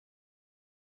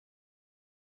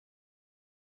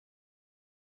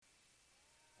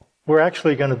We're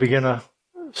actually going to begin a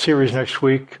series next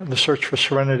week, The Search for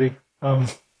Serenity.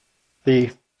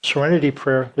 The Serenity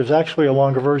Prayer, there's actually a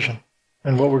longer version.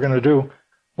 And what we're going to do,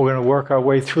 we're going to work our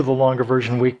way through the longer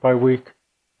version week by week.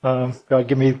 God,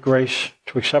 give me grace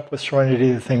to accept with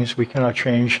serenity the things we cannot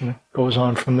change, and it goes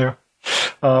on from there.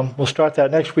 We'll start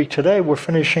that next week. Today, we're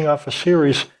finishing off a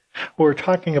series where we're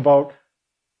talking about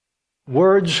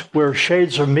words where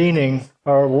shades of meaning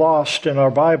are lost in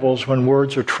our Bibles when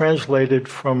words are translated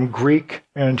from Greek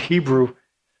and Hebrew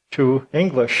to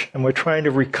English. And we're trying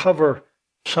to recover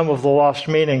some of the lost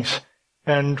meanings.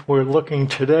 And we're looking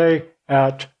today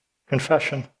at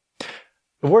confession.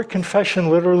 The word confession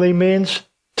literally means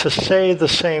to say the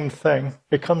same thing.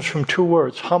 It comes from two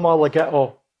words, hama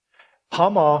legeo.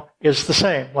 Hama is the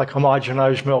same, like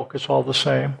homogenized milk. It's all the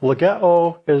same.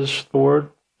 Legeo is the word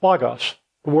logos,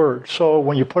 the word. So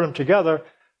when you put them together,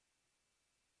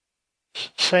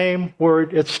 same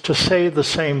word, it's to say the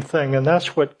same thing. And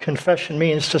that's what confession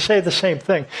means, to say the same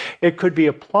thing. It could be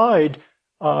applied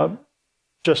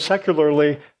just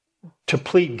secularly to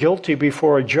plead guilty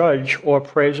before a judge or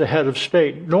praise a head of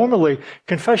state. Normally,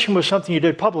 confession was something you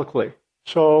did publicly.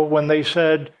 So when they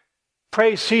said,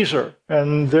 praise Caesar,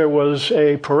 and there was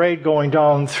a parade going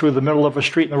down through the middle of a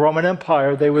street in the Roman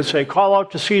Empire, they would say, call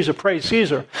out to Caesar, praise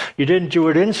Caesar. You didn't do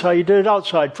it inside, you did it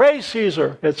outside. Praise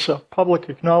Caesar. It's a public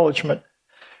acknowledgement.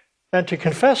 And to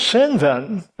confess sin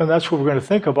then, and that's what we're going to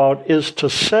think about, is to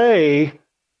say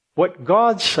what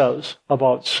God says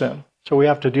about sin. So we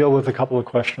have to deal with a couple of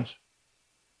questions.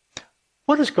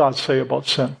 What does God say about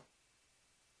sin?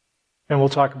 And we'll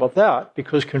talk about that,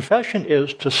 because confession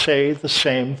is to say the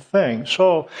same thing.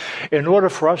 So in order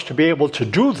for us to be able to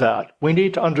do that, we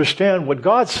need to understand what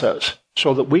God says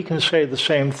so that we can say the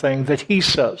same thing that he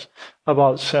says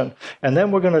about sin. And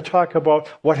then we're going to talk about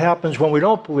what happens when we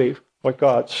don't believe what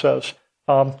God says.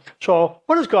 So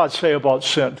what does God say about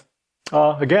sin?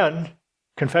 Again,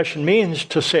 confession means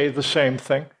to say the same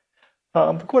thing.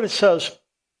 Look what it says.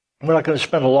 We're not going to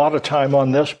spend a lot of time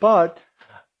on this, but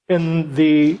in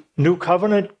the New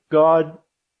Covenant, God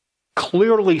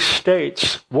clearly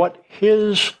states what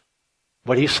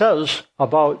he says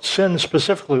about sin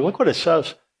specifically. Look what it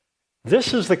says.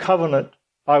 This is the covenant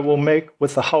I will make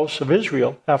with the house of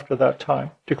Israel after that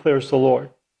time, declares the Lord.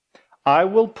 I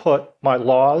will put my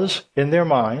laws in their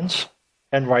minds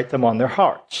and write them on their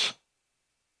hearts.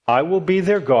 I will be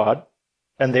their God,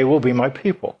 and they will be my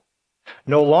people.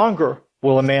 No longer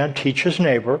will a man teach his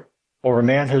neighbor or a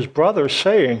man his brother,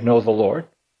 saying, know the Lord,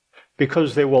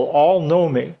 because they will all know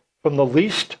me, from the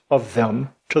least of them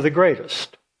to the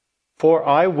greatest. For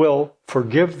I will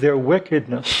forgive their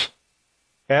wickedness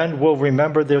and will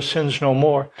remember their sins no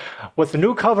more. What the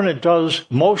New Covenant does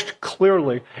most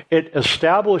clearly, it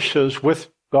establishes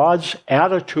with God's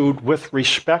attitude with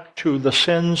respect to the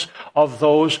sins of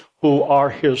those who are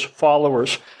his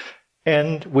followers.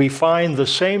 And we find the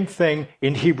same thing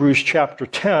in Hebrews chapter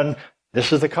 10.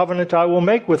 This is the covenant I will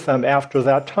make with them after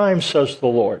that time, says the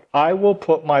Lord. I will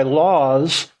put my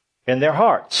laws in their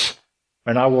hearts,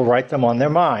 and I will write them on their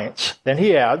minds. Then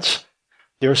he adds,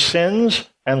 their sins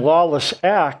and lawless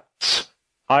acts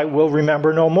I will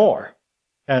remember no more.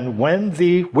 And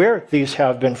where these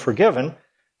have been forgiven,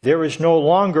 there is no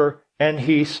longer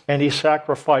any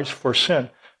sacrifice for sin.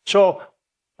 So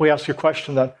we ask the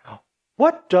question then,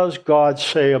 what does God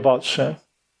say about sin?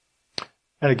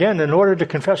 And again, in order to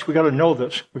confess, we've got to know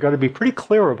this. We've got to be pretty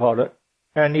clear about it.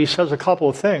 And he says a couple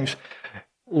of things.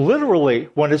 Literally,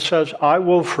 when it says, I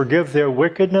will forgive their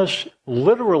wickedness,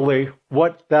 literally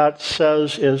what that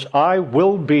says is, I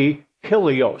will be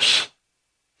helios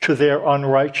to their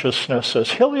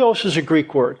unrighteousnesses. Helios is a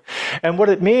Greek word. And what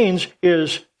it means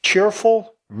is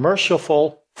cheerful,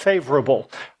 merciful, favorable.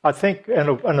 I think,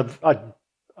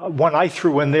 one I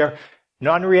threw in there,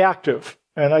 non-reactive.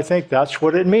 And I think that's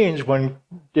what it means when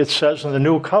it says in the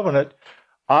New Covenant,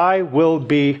 I will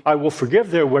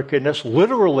forgive their wickedness.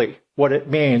 Literally, what it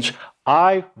means,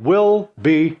 I will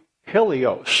be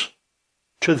helios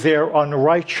to their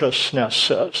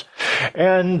unrighteousnesses.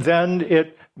 And then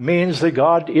it means that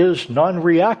God is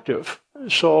non-reactive.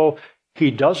 So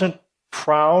he doesn't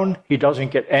frown, he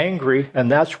doesn't get angry, and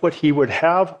that's what he would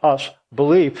have us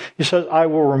believe. He says, I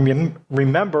will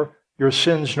remember your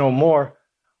sins no more.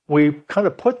 We kind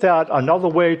of put that, another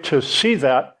way to see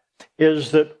that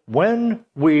is that when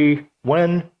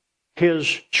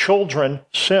his children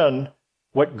sin,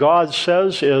 what God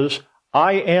says is,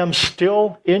 I am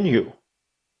still in you,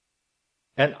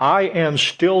 and I am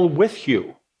still with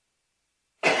you.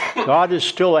 God is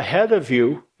still ahead of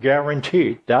you,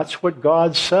 guaranteed. That's what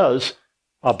God says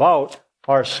about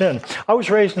our sin. I was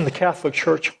raised in the Catholic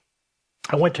Church.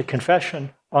 I went to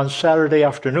confession on Saturday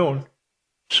afternoon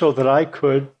so that I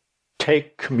could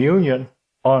take communion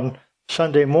on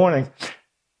Sunday morning.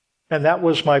 And that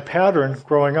was my pattern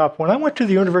growing up. When I went to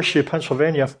the University of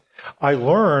Pennsylvania, I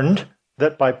learned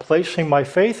that by placing my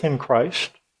faith in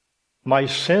Christ, my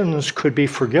sins could be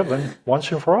forgiven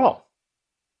once and for all.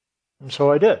 And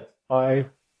so I did. I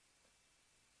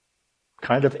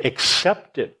kind of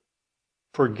accepted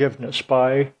forgiveness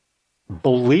by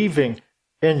believing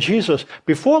in Jesus.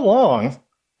 Before long,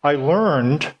 I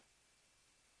learned,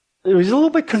 it was a little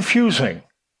bit confusing,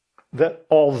 that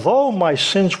although my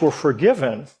sins were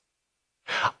forgiven,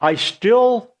 I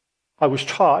was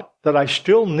taught that I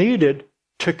still needed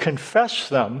to confess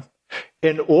them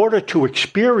in order to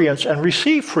experience and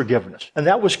receive forgiveness. And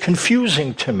that was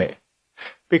confusing to me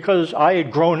because I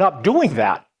had grown up doing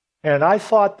that. And I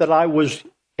thought that I was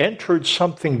entered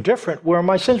something different where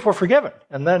my sins were forgiven,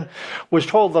 and then was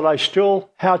told that I still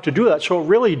had to do that. So it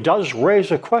really does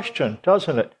raise a question,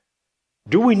 doesn't it?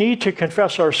 Do we need to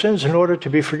confess our sins in order to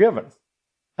be forgiven?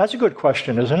 That's a good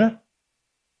question, isn't it?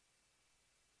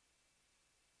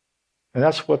 And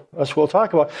that's what we'll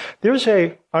talk about. There's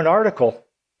an article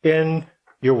in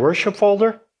your worship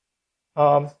folder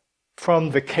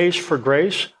from the Case for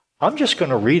Grace. I'm just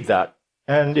going to read that.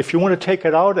 And if you want to take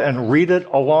it out and read it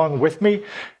along with me,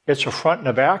 it's a front and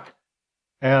a back.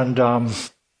 And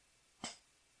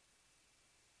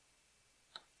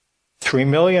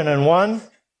 3,000,001,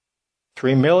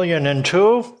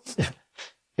 3,000,002.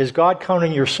 Is God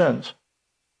counting your sins?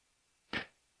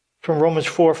 From Romans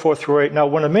 4:4-8. Now,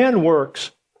 when a man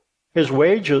works, his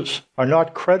wages are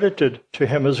not credited to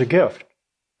him as a gift,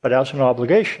 but as an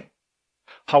obligation.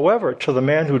 However, to the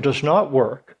man who does not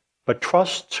work, but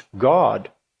trusts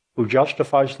God, who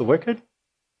justifies the wicked,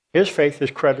 his faith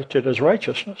is credited as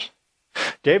righteousness.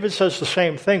 David says the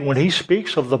same thing when he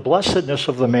speaks of the blessedness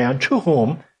of the man to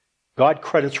whom God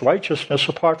credits righteousness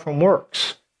apart from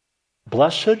works.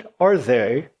 Blessed are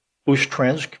they whose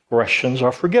transgressions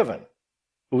are forgiven,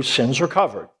 whose sins are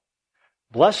covered.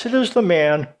 Blessed is the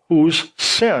man whose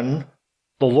sin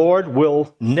the Lord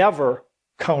will never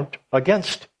count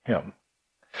against him.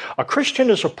 A Christian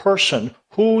is a person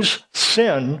whose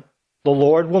sin the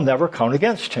Lord will never count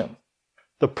against him.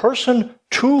 The person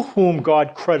to whom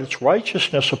God credits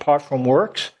righteousness apart from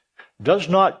works does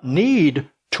not need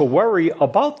to worry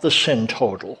about the sin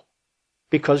total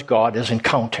because God isn't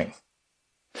counting.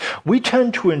 We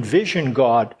tend to envision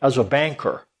God as a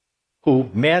banker who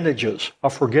manages a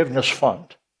forgiveness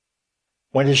fund.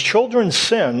 When his children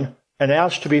sin and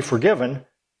ask to be forgiven,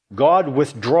 God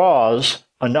withdraws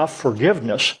enough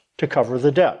forgiveness to cover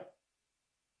the debt.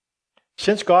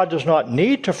 Since God does not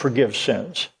need to forgive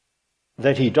sins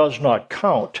that he does not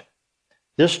count,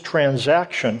 this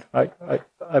transaction,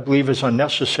 I believe, is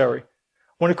unnecessary.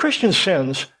 When a Christian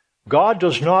sins, God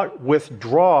does not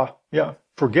withdraw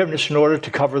forgiveness in order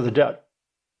to cover the debt.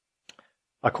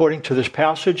 According to this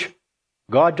passage,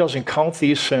 God doesn't count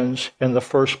these sins in the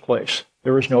first place.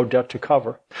 There is no debt to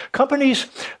cover. Companies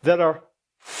that are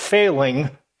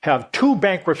failing have two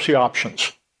bankruptcy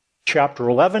options. Chapter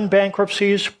 11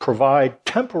 bankruptcies provide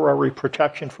temporary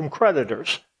protection from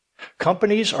creditors.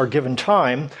 Companies are given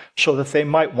time so that they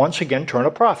might once again turn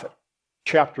a profit.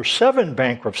 Chapter 7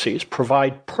 bankruptcies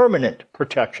provide permanent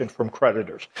protection from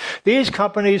creditors. These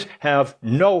companies have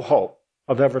no hope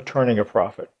of ever turning a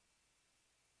profit.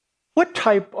 What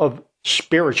type of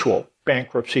spiritual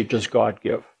bankruptcy does God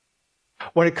give?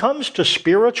 When it comes to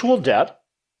spiritual debt,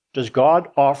 does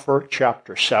God offer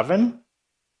chapter 7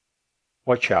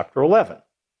 or chapter 11?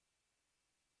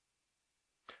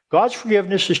 God's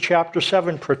forgiveness is chapter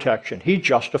 7 protection. He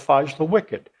justifies the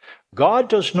wicked. God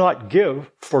does not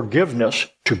give forgiveness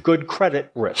to good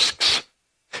credit risks.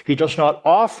 He does not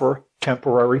offer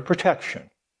temporary protection.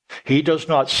 He does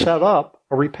not set up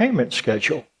a repayment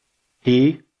schedule.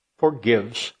 He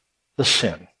forgives the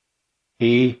sin.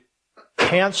 He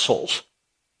cancels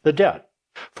the debt.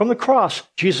 From the cross,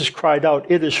 Jesus cried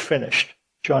out, "It is finished,"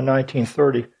 John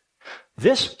 19:30.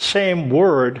 This same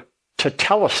word,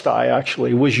 tetelestai,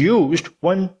 actually, was used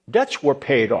when debts were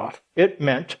paid off. It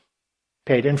meant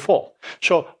paid in full.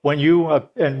 So when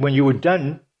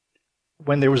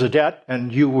there was a debt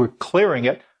and you were clearing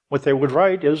it, what they would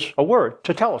write is a word,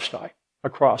 tetelestai,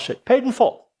 across it. Paid in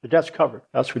full. The debt's covered.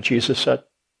 That's what Jesus said.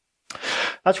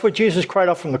 That's what Jesus cried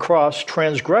out from the cross.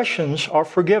 Transgressions are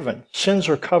forgiven. Sins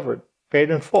are covered. Paid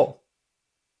in full.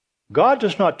 God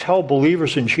does not tell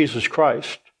believers in Jesus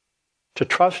Christ to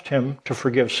trust him to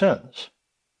forgive sins.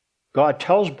 God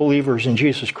tells believers in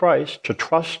Jesus Christ to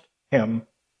trust him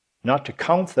not to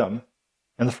count them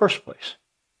in the first place.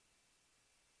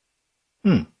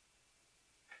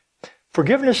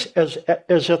 Forgiveness is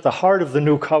at the heart of the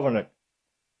new covenant.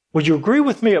 Would you agree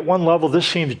with me at one level this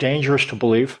seems dangerous to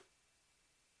believe?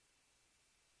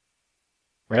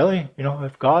 Really?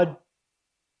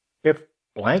 If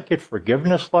blanket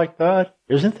forgiveness like that,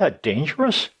 isn't that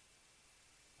dangerous?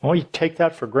 Well, you take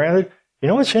that for granted. You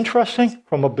know what's interesting?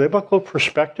 From a biblical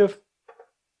perspective,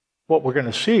 what we're going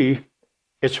to see,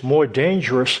 it's more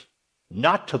dangerous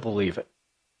not to believe it.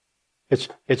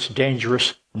 It's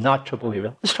dangerous not to believe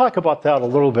it. Let's talk about that a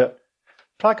little bit.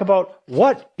 Talk about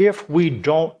what if we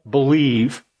don't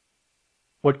believe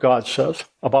what God says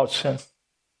about sin.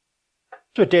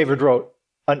 That's what David wrote.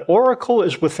 An oracle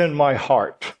is within my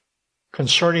heart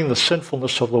concerning the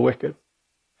sinfulness of the wicked.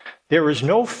 There is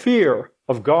no fear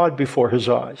of God before his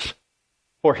eyes,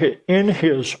 for in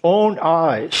his own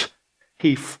eyes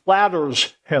he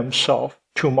flatters himself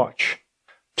too much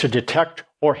to detect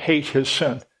or hate his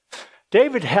sin.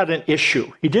 David had an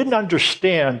issue. He didn't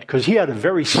understand, because he had a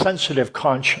very sensitive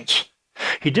conscience.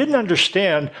 He didn't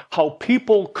understand how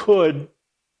people could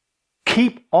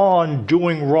keep on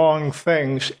doing wrong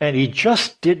things, and he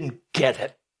just didn't get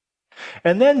it.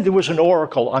 And then there was an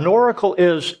oracle. An oracle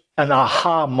is an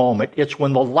aha moment. It's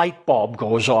when the light bulb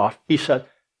goes off. He said,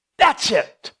 that's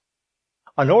it.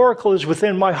 An oracle is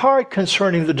within my heart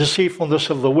concerning the deceitfulness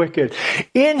of the wicked.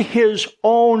 In his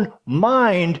own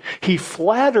mind, he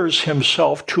flatters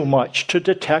himself too much to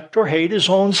detect or hate his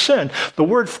own sin. The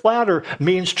word flatter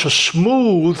means to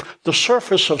smooth the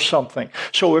surface of something.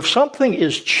 So if something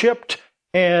is chipped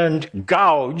and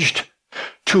gouged,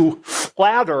 to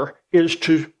flatter is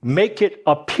to make it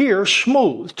appear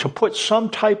smooth, to put some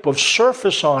type of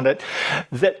surface on it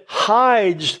that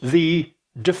hides the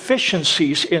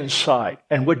deficiencies inside.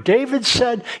 And what David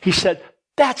said, he said,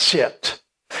 that's it.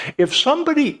 If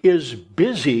somebody is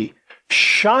busy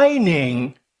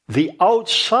shining the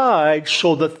outside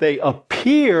so that they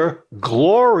appear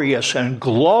glorious and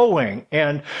glowing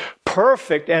and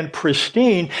perfect and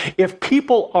pristine, if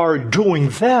people are doing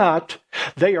that,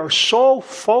 they are so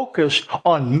focused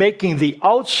on making the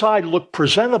outside look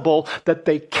presentable that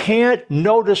they can't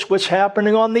notice what's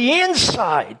happening on the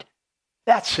inside.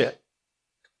 That's it.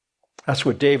 That's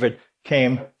what David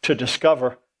came to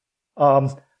discover.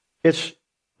 It's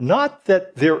not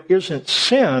that there isn't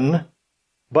sin,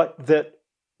 but that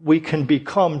we can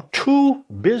become too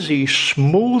busy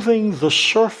smoothing the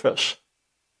surface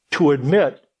to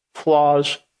admit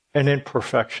flaws and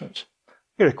imperfections.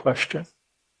 I get a question.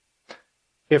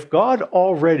 If God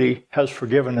already has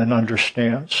forgiven and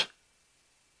understands,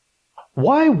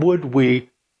 why would we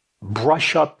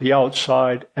brush up the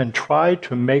outside and try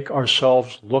to make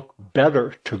ourselves look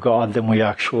better to God than we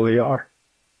actually are?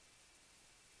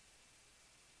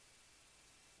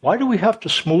 Why do we have to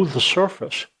smooth the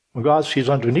surface when God sees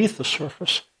underneath the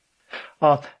surface?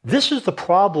 This is the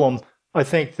problem, I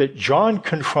think, that John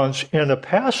confronts in a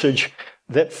passage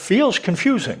that feels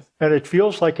confusing, and it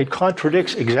feels like it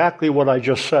contradicts exactly what I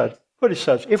just said. What he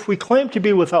says, if we claim to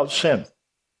be without sin,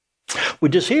 we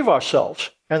deceive ourselves,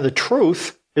 and the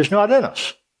truth is not in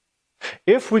us.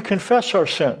 If we confess our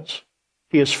sins,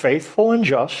 he is faithful and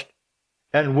just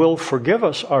and will forgive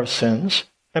us our sins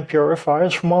and purify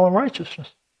us from all unrighteousness.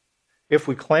 If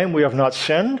we claim we have not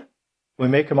sinned, we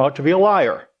make him out to be a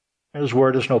liar, and his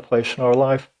word has no place in our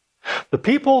life. The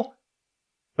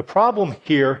problem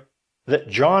here that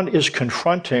John is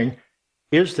confronting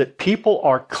is that people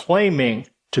are claiming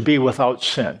to be without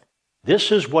sin.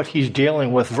 This is what he's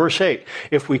dealing with. Verse 8,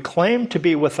 if we claim to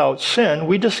be without sin,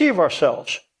 we deceive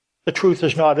ourselves. The truth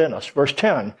is not in us. Verse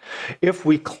 10, if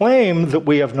we claim that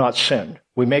we have not sinned,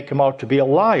 we make him out to be a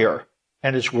liar,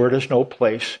 and his word has no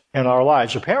place in our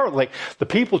lives. Apparently, the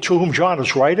people to whom John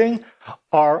is writing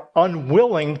are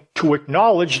unwilling to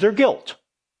acknowledge their guilt.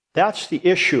 That's the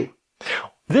issue.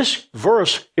 This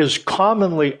verse is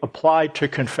commonly applied to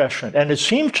confession, and it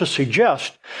seems to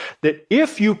suggest that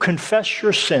if you confess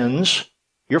your sins,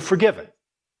 you're forgiven,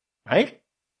 right?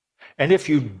 And if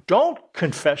you don't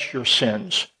confess your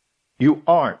sins, you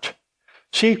aren't.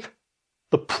 See,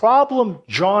 the problem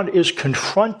John is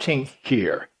confronting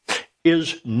here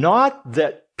is not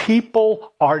that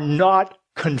people are not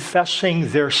confessing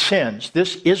their sins.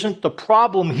 This isn't the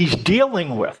problem he's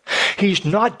dealing with. He's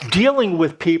not dealing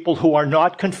with people who are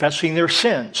not confessing their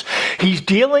sins. He's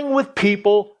dealing with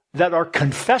people that are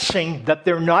confessing that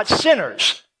they're not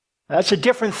sinners. That's a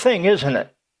different thing, isn't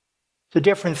it? It's a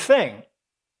different thing.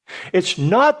 It's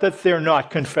not that they're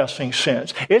not confessing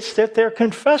sins. It's that they're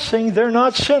confessing they're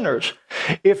not sinners.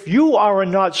 If you are a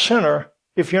not sinner,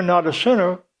 if you're not a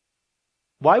sinner,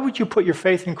 why would you put your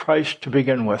faith in Christ to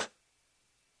begin with?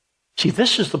 See,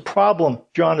 this is the problem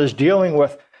John is dealing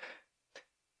with.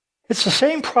 It's the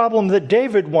same problem that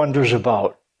David wonders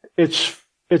about. It's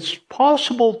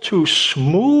possible to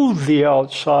smooth the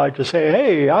outside, to say,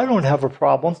 hey, I don't have a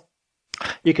problem.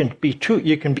 You can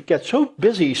get so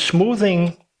busy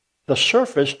smoothing the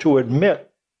surface to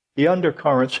admit the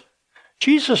undercurrents.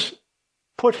 Jesus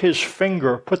put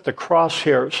the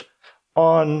crosshairs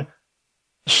on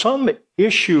some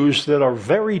issues that are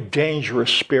very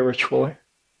dangerous spiritually.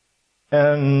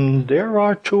 And there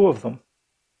are two of them.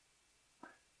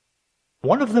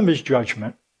 One of them is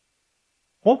judgment.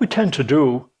 What we tend to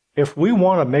do, if we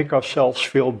want to make ourselves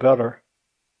feel better,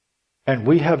 and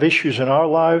we have issues in our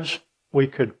lives, we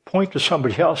could point to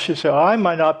somebody else and say, I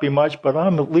might not be much, but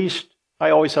I'm at least,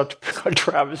 I always have to pick on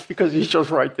Travis because he's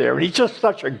just right there. And he's just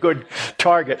such a good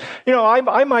target.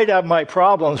 I might have my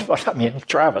problems, but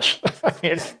Travis.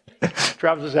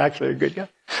 Travis is actually a good guy.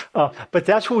 But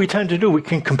that's what we tend to do. We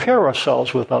can compare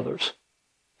ourselves with others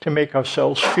to make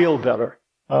ourselves feel better.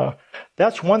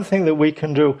 That's one thing that we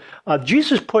can do.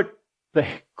 Jesus put the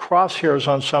crosshairs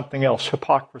on something else,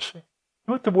 hypocrisy. You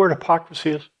know what the word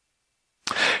hypocrisy is?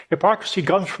 Hypocrisy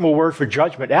comes from a word for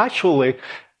judgment. Actually,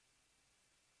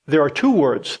 there are two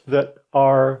words that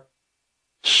are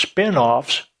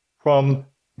spin-offs from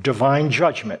divine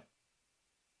judgment.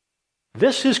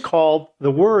 This is called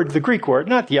the Greek word,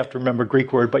 not that you have to remember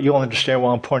Greek word, but you'll understand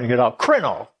why I'm pointing it out.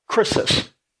 Krino, krisis.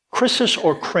 Krisis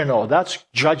or krino, that's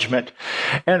judgment.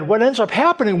 And what ends up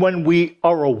happening when we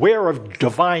are aware of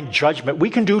divine judgment, we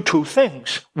can do two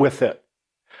things with it.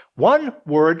 One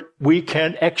word, we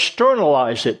can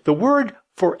externalize it. The word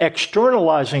for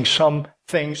externalizing some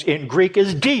things in Greek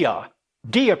is diakrino,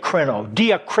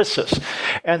 diakrisis,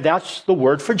 and that's the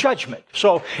word for judgment.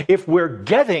 So if we're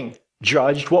getting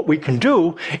judged, what we can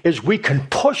do is we can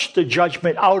push the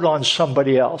judgment out on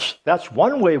somebody else. That's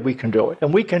one way we can do it.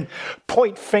 And we can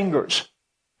point fingers.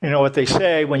 You know what they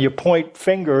say, when you point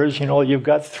fingers, you've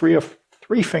got three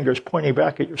fingers pointing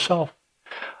back at yourself.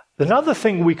 Another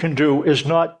thing we can do is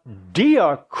not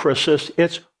diakrisis,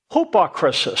 it's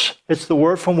hypokrisis. It's the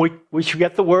word from which you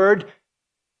get the word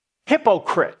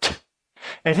hypocrite.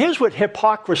 And here's what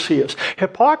hypocrisy is.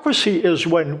 Hypocrisy is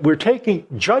when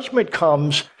judgment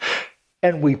comes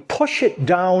and we push it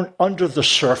down under the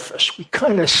surface. We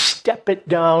kind of step it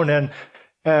down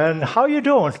and how you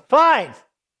doing? Fine.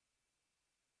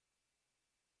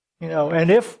 And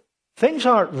if things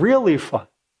aren't really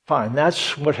fine,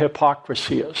 that's what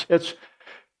hypocrisy is. It's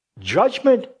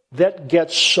judgment that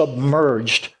gets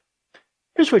submerged.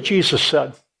 Here's what Jesus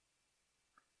said.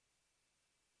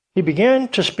 He began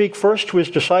to speak first to his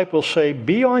disciples, say,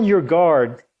 be on your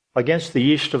guard against the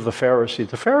yeast of the Pharisees.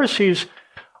 The Pharisees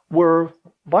were,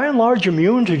 by and large,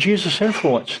 immune to Jesus'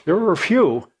 influence. There were a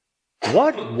few.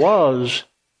 What was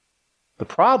the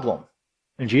problem?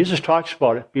 And Jesus talks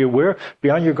about it. Be aware, be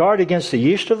on your guard against the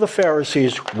yeast of the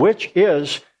Pharisees, which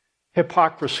is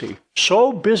hypocrisy.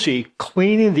 So busy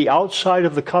cleaning the outside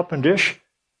of the cup and dish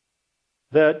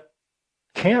that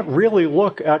can't really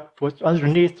look at what's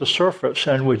underneath the surface.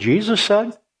 And what Jesus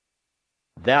said,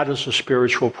 that is a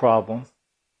spiritual problem.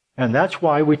 And that's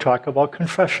why we talk about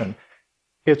confession.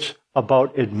 It's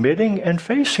about admitting and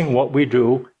facing what we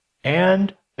do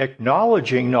and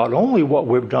acknowledging not only what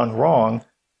we've done wrong.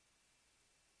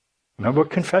 Remember what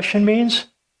confession means?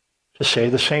 To say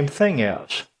the same thing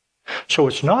as. So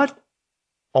it's not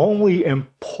only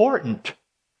important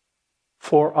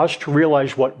for us to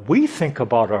realize what we think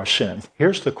about our sin.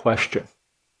 Here's the question.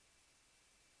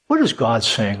 What is God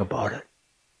saying about it?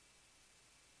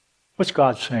 What's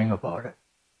God saying about it?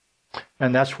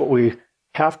 And that's what we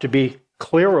have to be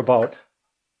clear about.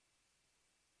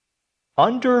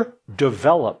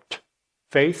 Underdeveloped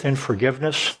faith and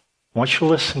forgiveness, I want you to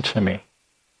listen to me.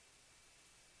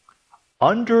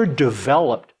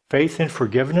 Underdeveloped faith and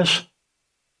forgiveness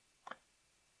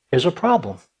is a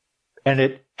problem. And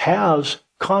it has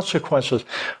consequences.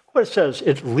 What it says,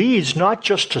 it leads not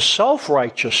just to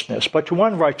self-righteousness, but to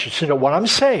unrighteousness. What I'm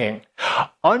saying,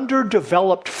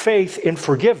 underdeveloped faith in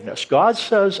forgiveness. God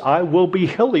says, I will be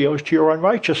helios to your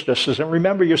unrighteousnesses, and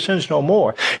remember your sins no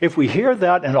more. If we hear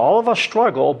that, and all of us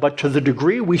struggle, but to the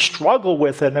degree we struggle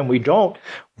with it and we don't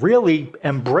really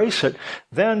embrace it,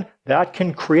 then that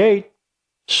can create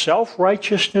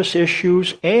self-righteousness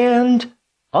issues and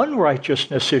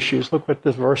unrighteousness issues. Look what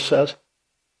this verse says.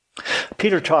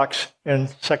 Peter talks in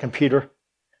 2 Peter.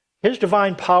 His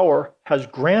divine power has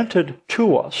granted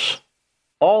to us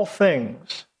all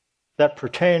things that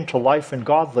pertain to life and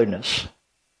godliness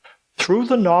through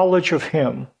the knowledge of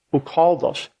him who called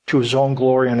us to his own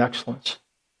glory and excellence,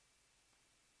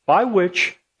 by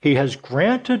which he has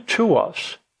granted to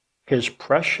us his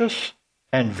precious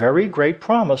and very great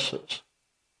promises,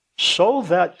 so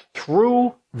that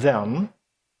through them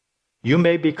you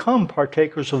may become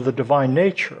partakers of the divine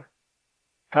nature,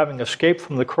 having escaped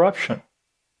from the corruption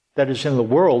that is in the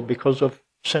world because of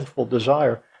sinful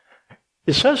desire.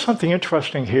 It says something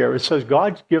interesting here. It says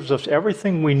God gives us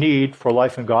everything we need for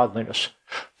life and godliness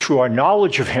through our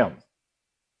knowledge of him.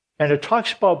 And it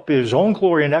talks about his own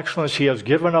glory and excellence. He has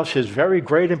given us his very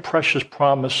great and precious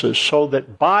promises so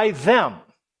that by them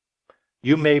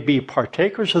you may be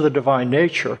partakers of the divine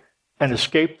nature and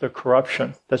escape the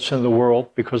corruption that's in the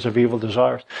world because of evil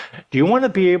desires. Do you want to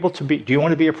be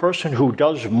a person who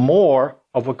does more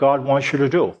of what God wants you to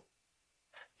do?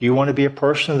 Do you want to be a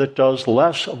person that does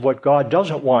less of what God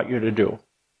doesn't want you to do?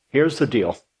 Here's the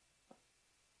deal.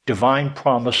 Divine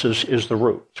promises is the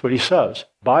root. That's what he says.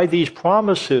 By these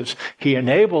promises, he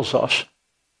enables us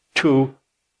to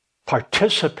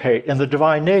participate in the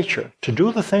divine nature, to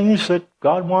do the things that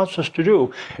God wants us to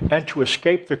do, and to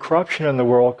escape the corruption in the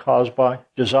world caused by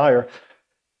desire.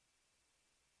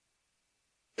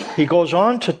 He goes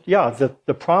on to,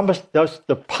 the promise,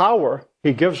 the power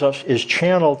he gives us is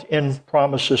channeled in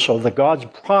promises, so that God's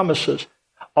promises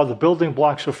are the building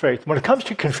blocks of faith. When it comes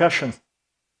to confession,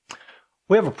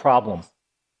 we have a problem.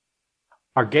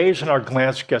 Our gaze and our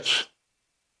glance gets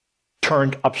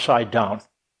turned upside down.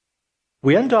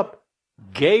 We end up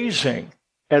gazing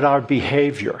at our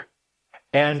behavior,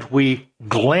 and we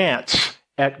glance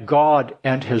at God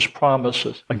and his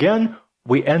promises. Again,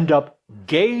 we end up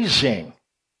gazing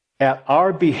at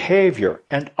our behavior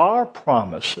and our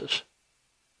promises,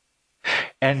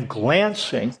 and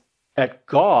glancing at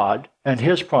God and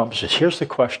his promises. Here's the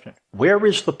question. Where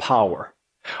is the power?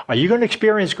 Are you going to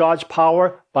experience God's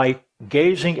power by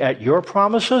gazing at your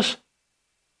promises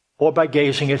or by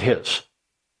gazing at his?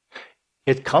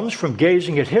 It comes from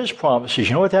gazing at his promises.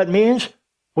 You know what that means?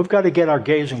 We've got to get our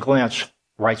gaze and glance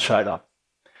right side up.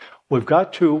 We've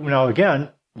got to, now again,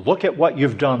 look at what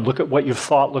you've done, look at what you've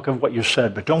thought, look at what you've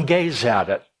said, but don't gaze at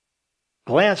it.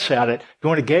 Glance at it. If you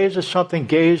want to gaze at something,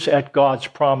 gaze at God's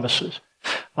promises.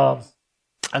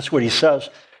 That's what he says.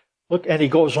 Look, and he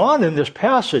goes on in this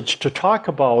passage to talk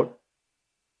about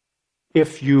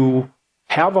if you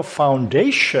have a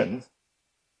foundation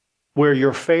where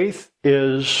your faith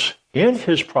is in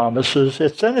his promises,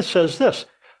 then it says this,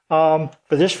 for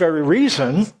this very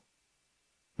reason,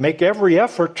 make every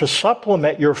effort to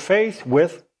supplement your faith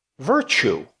with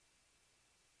virtue,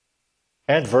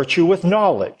 and virtue with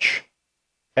knowledge,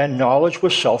 and knowledge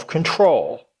with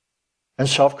self-control, and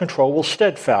self-control with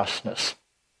steadfastness,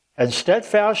 and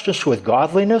steadfastness with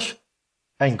godliness,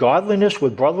 and godliness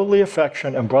with brotherly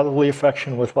affection, and brotherly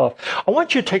affection with love. I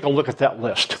want you to take a look at that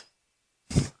list.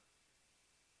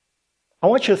 I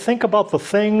want you to think about the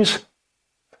things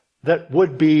that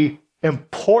would be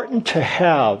important to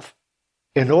have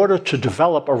in order to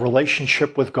develop a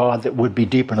relationship with God that would be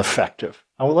deep and effective.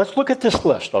 Now, let's look at this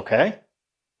list, okay?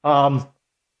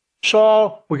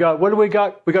 So what do we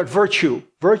got? We got virtue.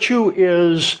 Virtue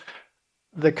is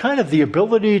the kind of the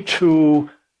ability to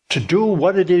do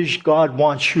what it is God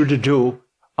wants you to do.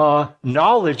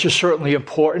 Knowledge is certainly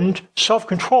important.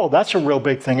 Self-control, that's a real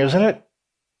big thing, isn't it?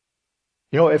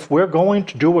 You know, if we're going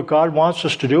to do what God wants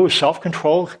us to do, is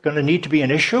self-control going to need to be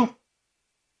an issue?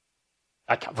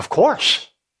 Of course.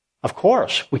 Of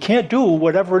course. We can't do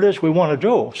whatever it is we want to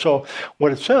do. So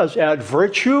what it says, add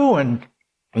virtue and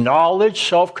knowledge,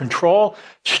 self-control,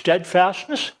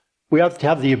 steadfastness. We have to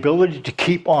have the ability to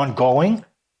keep on going,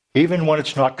 even when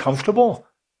it's not comfortable.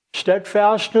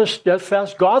 Steadfastness,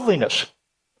 godliness.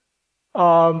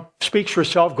 Speaks for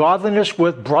itself, godliness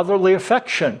with brotherly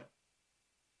affection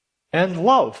and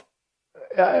love.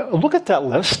 Look at that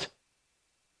list.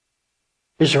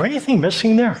 Is there anything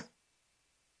missing there?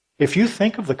 If you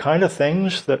think of the kind of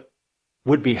things that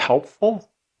would be helpful,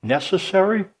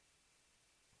 necessary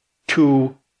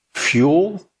to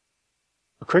fuel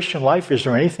a Christian life, is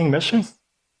there anything missing?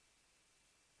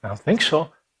 I don't think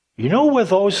so. You know where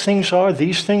those things are?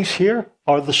 These things here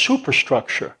are the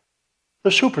superstructure.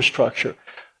 The superstructure.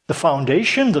 The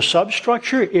foundation, the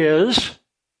substructure is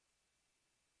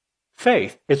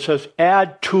faith. It says,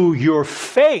 add to your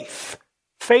faith.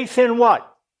 Faith in what?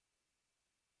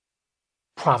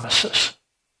 Promises.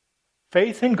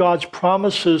 Faith in God's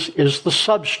promises is the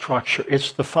substructure.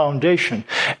 It's the foundation.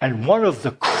 And one of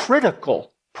the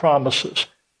critical promises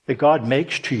that God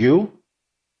makes to you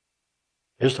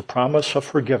is the promise of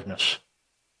forgiveness.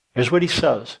 Here's what he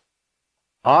says.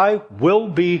 I will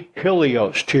be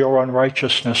Helios to your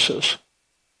unrighteousnesses,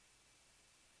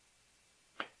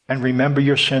 and remember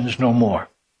your sins no more.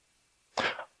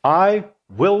 I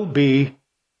will be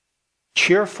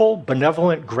cheerful,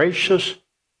 benevolent, gracious,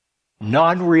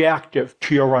 non-reactive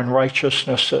to your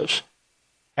unrighteousnesses,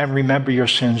 and remember your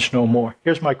sins no more.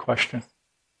 Here's my question.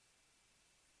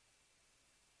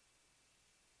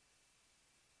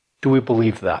 Do we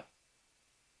believe that?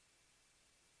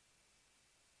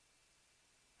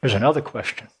 Here's another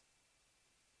question.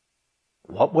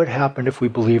 What would happen if we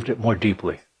believed it more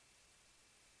deeply?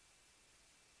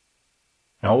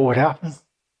 You know what would happen?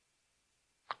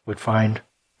 We'd find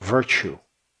virtue,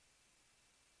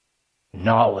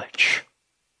 knowledge,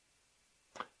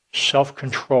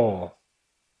 self-control,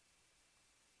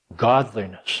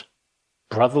 godliness,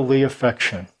 brotherly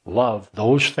affection, love.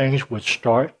 Those things would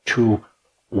start to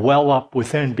well up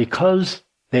within because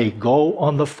they go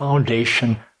on the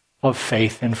foundation of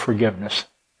faith and forgiveness.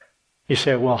 You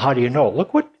say, well, how do you know?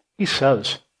 Look what he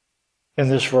says in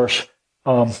this verse.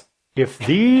 If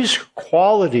these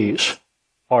qualities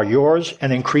are yours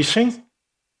and increasing,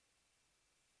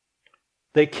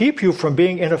 they keep you from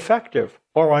being ineffective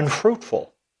or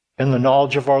unfruitful in the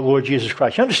knowledge of our Lord Jesus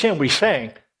Christ. You understand what he's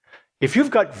saying? If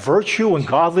you've got virtue and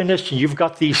godliness and you've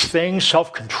got these things,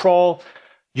 self-control,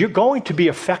 you're going to be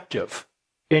effective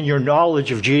in your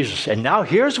knowledge of Jesus. And now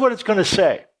here's what it's going to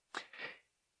say.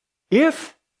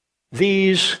 If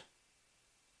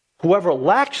whoever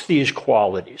lacks these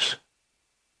qualities,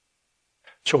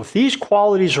 so if these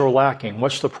qualities are lacking,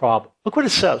 what's the problem? Look what it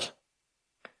says.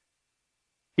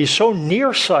 He's so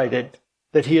nearsighted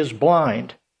that he is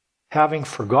blind, having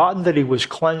forgotten that he was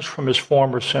cleansed from his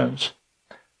former sins.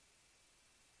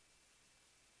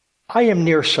 I am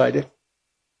nearsighted.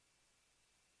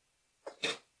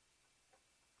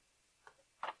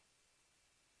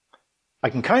 I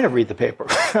can kind of read the paper.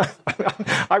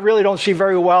 I really don't see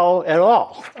very well at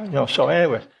all. So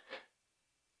anyway.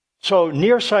 So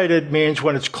nearsighted means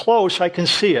when it's close, I can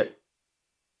see it.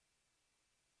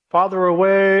 Farther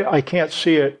away, I can't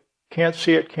see it. Can't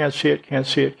see it, can't see it, can't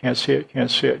see it, can't see it, can't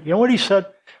see it. You know what he said?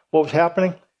 What was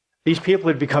happening? These people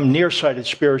had become nearsighted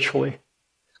spiritually.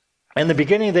 In the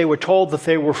beginning, they were told that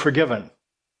they were forgiven,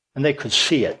 and they could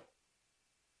see it.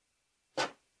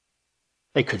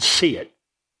 They could see it.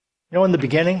 You know, in the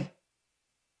beginning,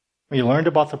 we learned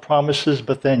about the promises,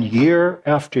 but then year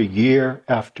after year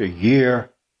after year,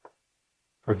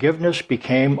 forgiveness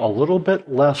became a little bit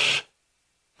less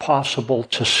possible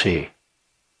to see,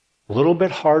 a little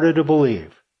bit harder to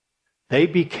believe. They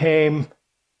became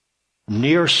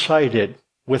nearsighted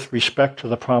with respect to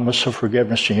the promise of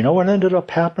forgiveness. And you know what ended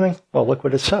up happening? Well, look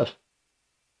what it says.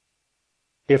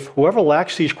 If whoever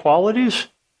lacks these qualities,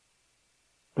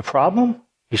 the problem,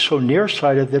 he's so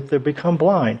nearsighted that they become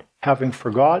blind, having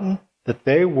forgotten that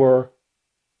they were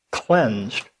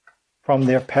cleansed from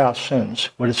their past sins.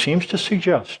 What it seems to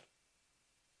suggest,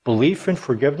 belief in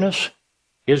forgiveness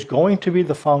is going to be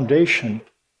the foundation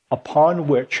upon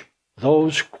which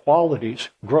those qualities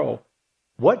grow.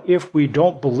 What if we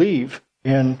don't believe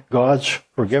in God's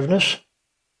forgiveness?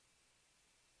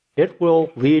 It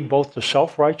will lead both to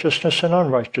self-righteousness and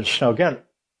unrighteousness. Now again,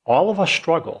 all of us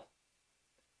struggle.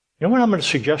 You know what I'm going to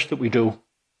suggest that we do?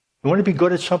 You want to be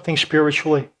good at something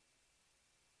spiritually?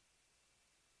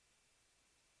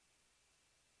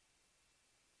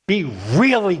 Be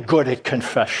really good at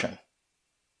confession.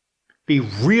 Be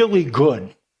really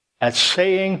good at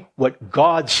saying what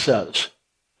God says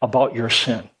about your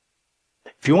sin.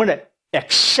 If you want to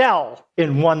excel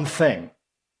in one thing,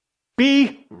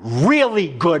 be really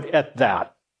good at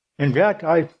that. In fact,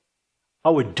 I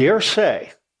would dare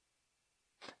say,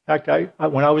 in fact,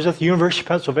 when I was at the University of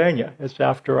Pennsylvania, it's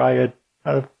after I had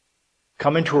kind of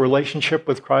come into a relationship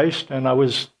with Christ, and I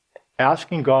was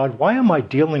asking God, why am I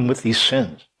dealing with these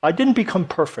sins? I didn't become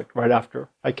perfect right after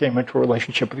I came into a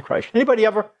relationship with Christ. Anybody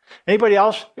ever? Anybody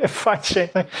else find the same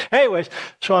thing? Anyways,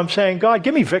 so I'm saying, God,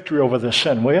 give me victory over this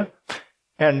sin, will you?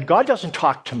 And God doesn't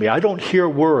talk to me. I don't hear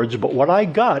words, but what I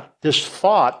got, this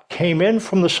thought came in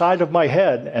from the side of my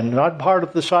head, and not part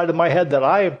of the side of my head that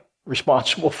I'm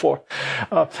responsible for.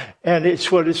 And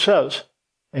it's what it says.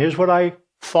 And here's what I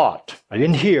thought. I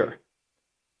didn't hear.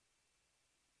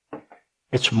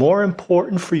 It's more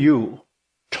important for you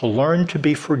to learn to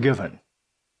be forgiven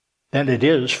than it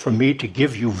is for me to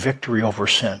give you victory over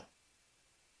sin.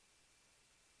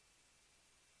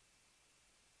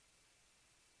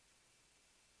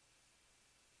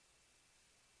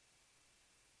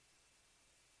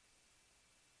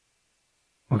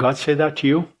 Will God say that to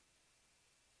you?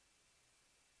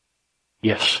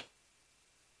 Yes.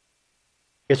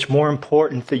 It's more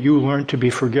important that you learn to be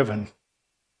forgiven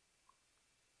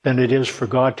than it is for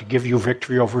God to give you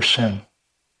victory over sin.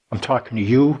 I'm talking to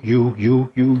you.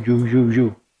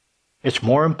 It's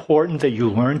more important that you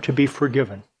learn to be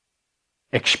forgiven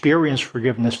experience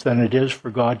forgiveness than it is for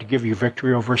God to give you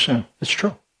victory over sin. It's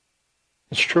true.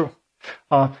 It's true.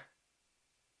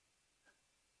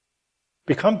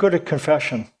 Become good at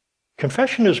confession.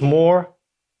 Confession is more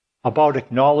about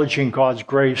acknowledging God's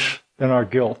grace than our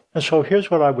guilt. And so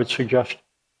here's what I would suggest.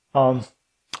 You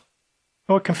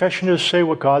know what confession is? Say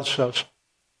what God says.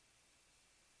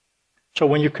 So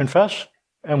when you confess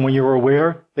and when you're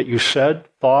aware that you said,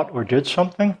 thought, or did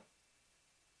something,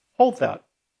 hold that.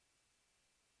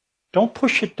 Don't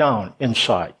push it down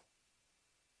inside.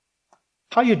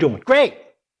 How you doing? Great.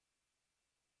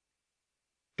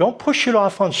 Don't push it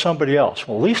off on somebody else.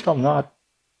 Well, at least I'm not.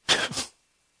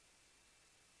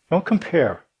 Don't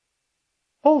compare.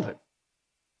 Hold it.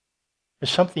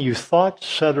 It's something you thought,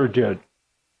 said, or did.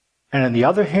 And on the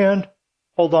other hand,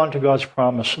 hold on to God's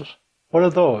promises. What are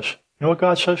those? You know what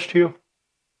God says to you?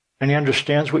 And He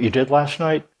understands what you did last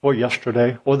night, or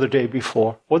yesterday, or the day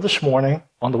before, or this morning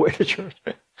on the way to church.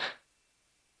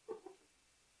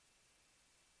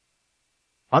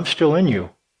 I'm still in you.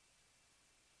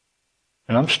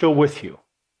 And I'm still with you.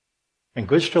 And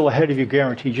good's still ahead of you,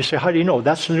 guaranteed. You say, how do you know?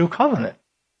 That's the new covenant.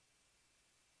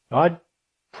 God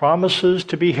promises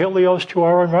to be Helios to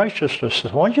our unrighteousness.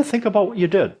 Why don't you think about what you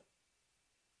did?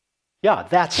 Yeah,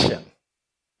 that's sin.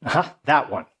 That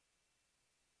one.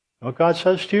 You know what God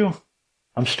says to you?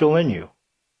 I'm still in you.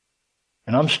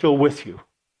 And I'm still with you.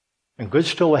 And good's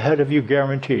still ahead of you,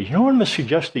 guaranteed. You know what I'm going to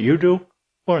suggest that you do?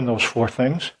 Learn those 4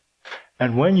 things.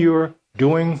 And when you're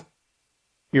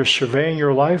surveying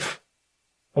your life,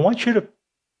 I want you to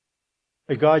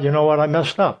say, God, you know what? I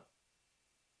messed up.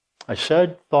 I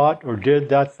said, thought, or did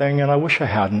that thing, and I wish I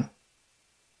hadn't.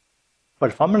 But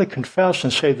if I'm going to confess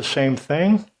and say the same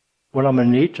thing, what I'm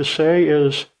going to need to say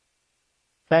is,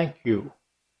 thank you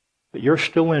that you're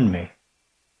still in me.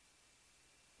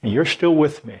 And you're still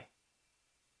with me.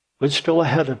 Good's still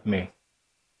ahead of me.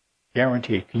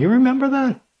 Guaranteed. Can you remember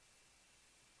that?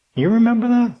 Can you remember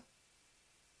that?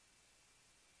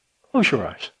 Close your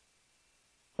eyes.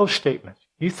 Those statements.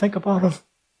 You think about them.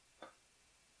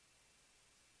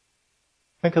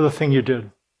 Think of the thing you did,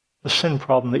 the sin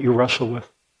problem that you wrestle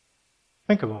with.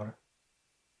 Think about it.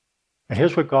 And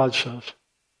here's what God says.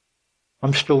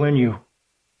 I'm still in you.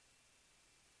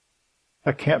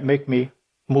 That can't make me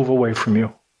move away from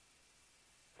you.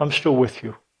 I'm still with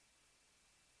you.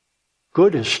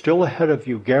 Good is still ahead of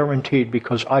you, guaranteed,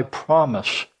 because I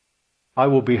promise I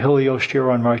will be Helios to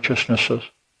your unrighteousnesses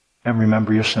and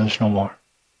remember your sins no more.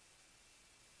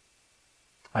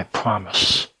 I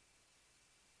promise.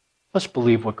 Let's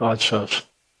believe what God says.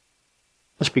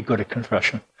 Let's be good at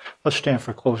confession. Let's stand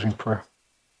for closing prayer.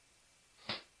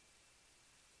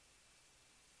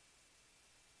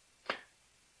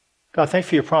 God, thanks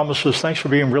for your promises. Thanks for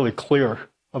being really clear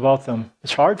about them.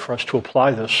 It's hard for us to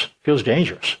apply this. It feels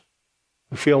dangerous.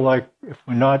 We feel like if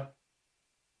we're not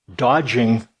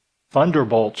dodging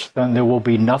thunderbolts, then there will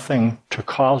be nothing to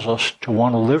cause us to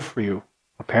want to live for you.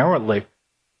 Apparently,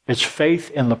 it's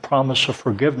faith in the promise of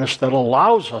forgiveness that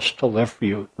allows us to live for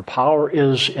you. The power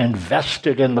is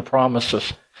invested in the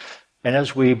promises. And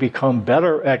as we become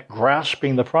better at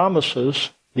grasping the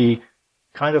promises, the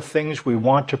kind of things we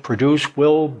want to produce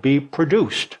will be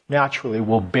produced naturally,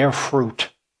 will bear fruit.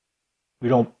 We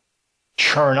don't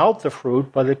churn out the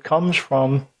fruit, but it comes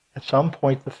from, at some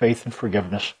point, the faith and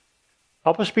forgiveness.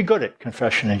 Help us be good at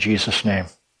confession in Jesus' name.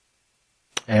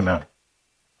 Amen.